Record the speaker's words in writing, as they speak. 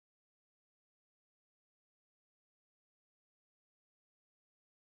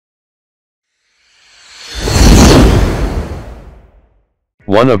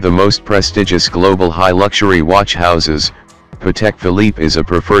One of the most prestigious global high-luxury watch houses, Patek Philippe is a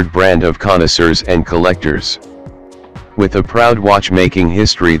preferred brand of connoisseurs and collectors. With a proud watchmaking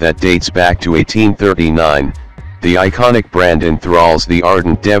history that dates back to 1839, the iconic brand enthralls the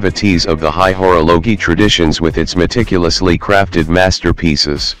ardent devotees of the high-horology traditions with its meticulously crafted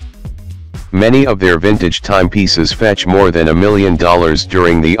masterpieces. Many of their vintage timepieces fetch more than $1 million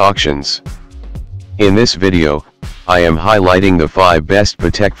during the auctions. In this video, I am highlighting the 5 best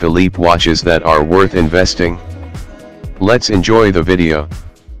Patek Philippe watches that are worth investing. Let's enjoy the video.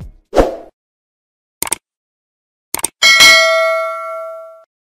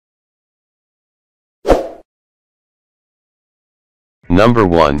 Number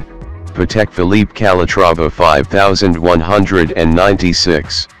 1, Patek Philippe Calatrava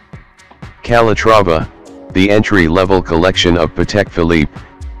 5196. Calatrava, the entry-level collection of Patek Philippe,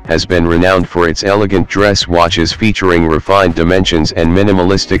 has been renowned for its elegant dress watches featuring refined dimensions and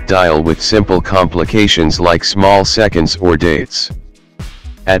minimalistic dial with simple complications like small seconds or dates.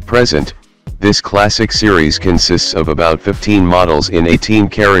 At present, this classic series consists of about 15 models in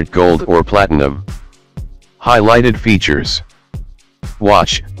 18-karat gold or platinum. Highlighted features: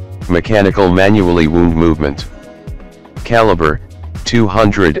 watch, mechanical manually wound movement. Caliber,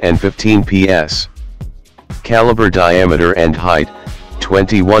 215 ps. Caliber diameter and height,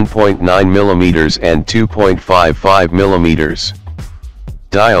 21.9 mm and 2.55 mm.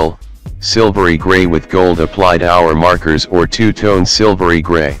 Dial, silvery gray with gold applied hour markers or two-tone silvery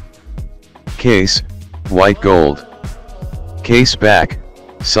gray. Case, white gold. Case back,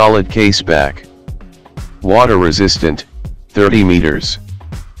 solid case back. Water resistant, 30 meters.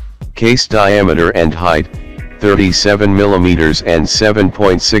 Case diameter and height, 37 mm and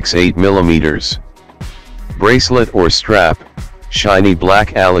 7.68 mm. Bracelet or strap, shiny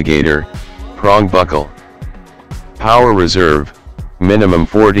black alligator, prong buckle. Power reserve, minimum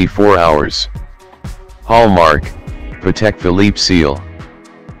 44 hours. Hallmark, Patek Philippe seal.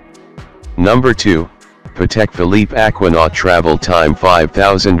 Number 2, Patek Philippe Aquanaut Travel Time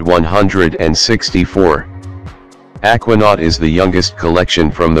 5164. Aquanaut is the youngest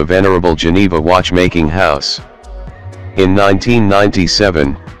collection from the venerable Geneva watchmaking house. In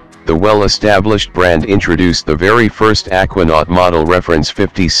 1997, the well-established brand introduced the very first Aquanaut model reference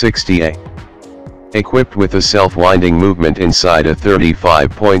 5060A. Equipped with a self-winding movement inside a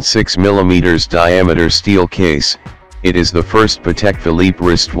 35.6 mm diameter steel case, it is the first Patek Philippe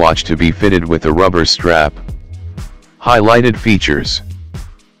wristwatch to be fitted with a rubber strap. Highlighted features: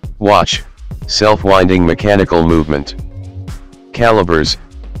 watch, self-winding mechanical movement. Calibers,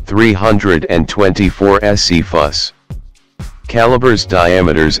 324 SC fuss. Calibers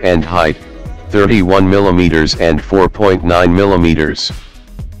diameters and height, 31 mm and 4.9 mm.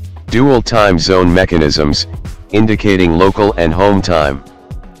 Dual time zone mechanisms, indicating local and home time.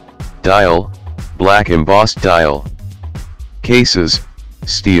 Dial, black embossed dial. Cases,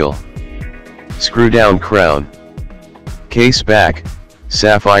 steel. Screw down crown. Case back,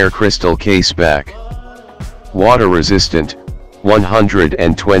 sapphire crystal case back. Water resistant,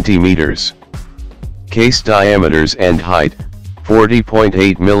 120 meters. Case diameters and height,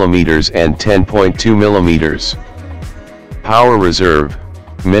 40.8 mm and 10.2 mm. Power reserve,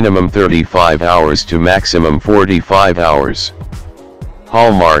 minimum 35 hours to maximum 45 hours.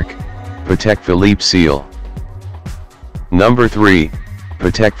 Hallmark, Patek Philippe seal. Number 3,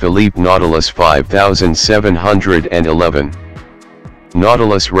 Patek Philippe Nautilus 5711.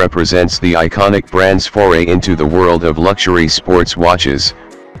 Nautilus represents the iconic brand's foray into the world of luxury sports watches,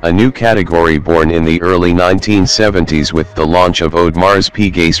 a new category born in the early 1970s with the launch of Audemars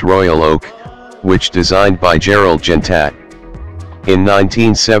Piguet's Royal Oak, which designed by Gerald Gentat. In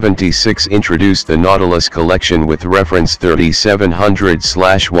 1976 introduced the Nautilus collection with reference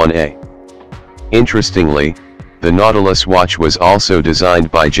 3700/1A. Interestingly, the Nautilus watch was also designed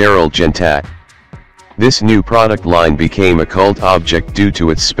by Gerald Gentat. This new product line became a cult object due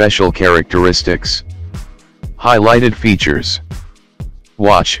to its special characteristics. Highlighted features: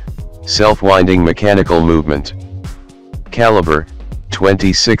 watch, self-winding mechanical movement. Caliber,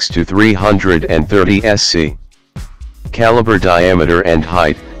 26 to 330 SC. Caliber diameter and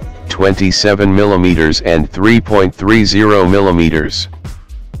height, 27 mm and 3.30 mm.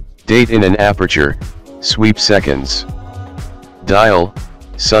 Date in an aperture, sweep seconds. Dial,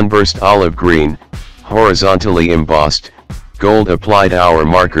 sunburst olive green, horizontally embossed, gold applied hour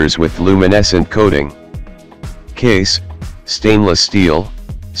markers with luminescent coating. Case, stainless steel,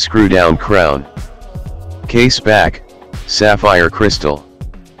 screw down crown. Case back, sapphire crystal.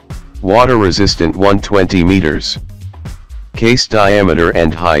 Water resistant 120 meters. Case diameter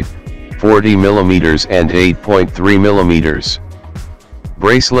and height, 40 mm and 8.3 mm.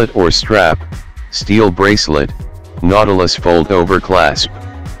 Bracelet or strap, steel bracelet, Nautilus fold-over clasp.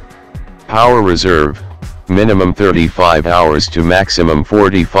 Power reserve, minimum 35 hours to maximum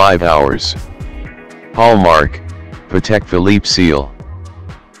 45 hours. Hallmark, Patek Philippe seal.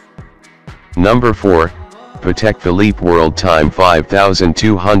 Number 4, Patek Philippe World Time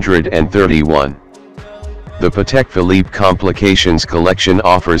 5231. The Patek Philippe Complications collection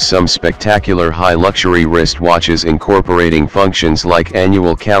offers some spectacular high-luxury wristwatches incorporating functions like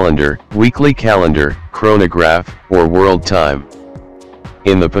annual calendar, weekly calendar, chronograph, or world time.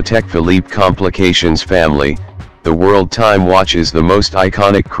 In the Patek Philippe Complications family, the World Time watch is the most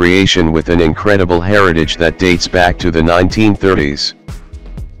iconic creation with an incredible heritage that dates back to the 1930s.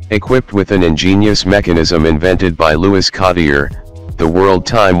 Equipped with an ingenious mechanism invented by Louis Cartier, the World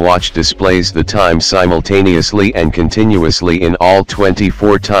Time watch displays the time simultaneously and continuously in all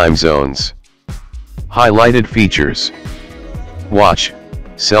 24 time zones. Highlighted features: watch,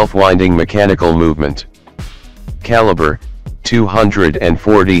 self-winding mechanical movement. Caliber,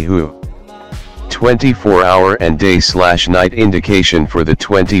 240 Hu. 24-hour and day/night indication for the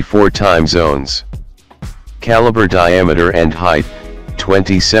 24 time zones. Caliber diameter and height,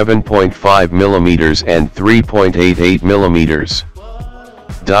 27.5 mm and 3.88 mm.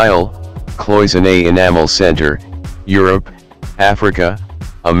 Dial, cloisonné enamel center, Europe, Africa,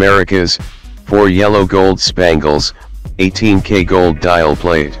 Americas, 4 yellow gold spangles, 18K gold dial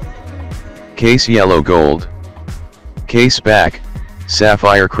plate. Case yellow gold. Case back,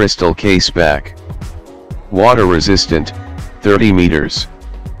 sapphire crystal case back. Water resistant, 30 meters.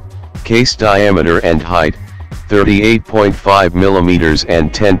 Case diameter and height, 38.5 mm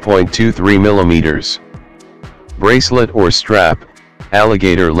and 10.23 mm. Bracelet or strap,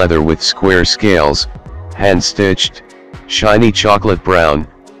 alligator leather with square scales, hand-stitched, shiny chocolate brown,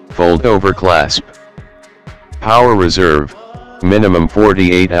 fold-over clasp. Power reserve, minimum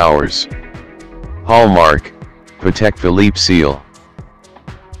 48 hours. Hallmark, Patek Philippe seal.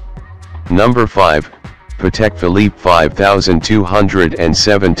 Number 5, Patek Philippe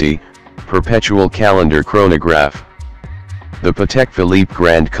 5270, Perpetual Calendar Chronograph. The Patek Philippe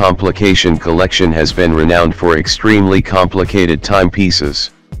Grand Complication Collection has been renowned for extremely complicated timepieces.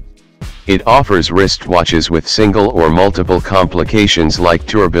 It offers wristwatches with single or multiple complications like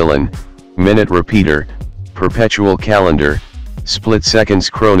tourbillon, minute repeater, perpetual calendar, split seconds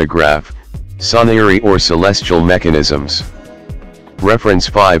chronograph, sonnery or celestial mechanisms. Reference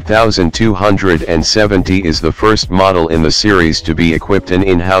 5270 is the first model in the series to be equipped an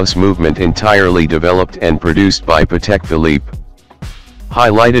in-house movement entirely developed and produced by Patek Philippe.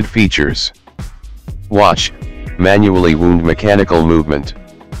 Highlighted features: watch, manually wound mechanical movement.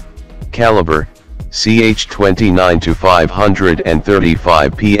 Caliber, CH29 to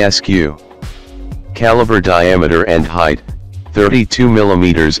 535 PSQ. Caliber diameter and height, 32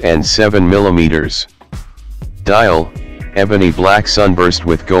 mm and 7 mm. Dial, ebony black sunburst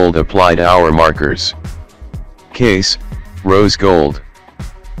with gold applied hour markers. Case, rose gold.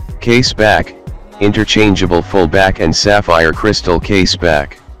 Case back, interchangeable full back and sapphire crystal case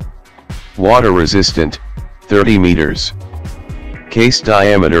back. Water resistant, 30 meters. Case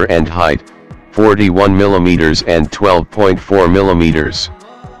diameter and height, 41 mm and 12.4 mm.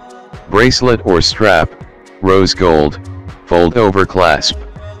 Bracelet or strap, rose gold, fold over clasp.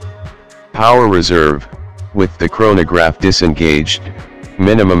 Power reserve, with the chronograph disengaged,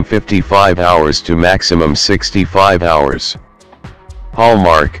 minimum 55 hours to maximum 65 hours.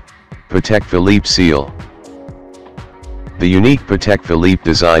 Hallmark, Patek Philippe seal. The unique Patek Philippe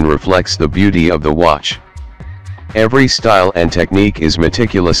design reflects the beauty of the watch. Every style and technique is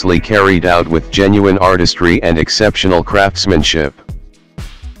meticulously carried out with genuine artistry and exceptional craftsmanship.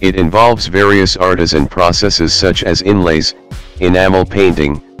 It involves various artisan processes such as inlays, enamel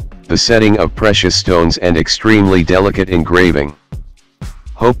painting, the setting of precious stones and extremely delicate engraving.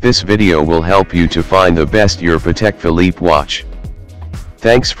 Hope this video will help you to find the best your Patek Philippe watch.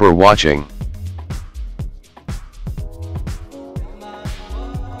 Thanks for watching.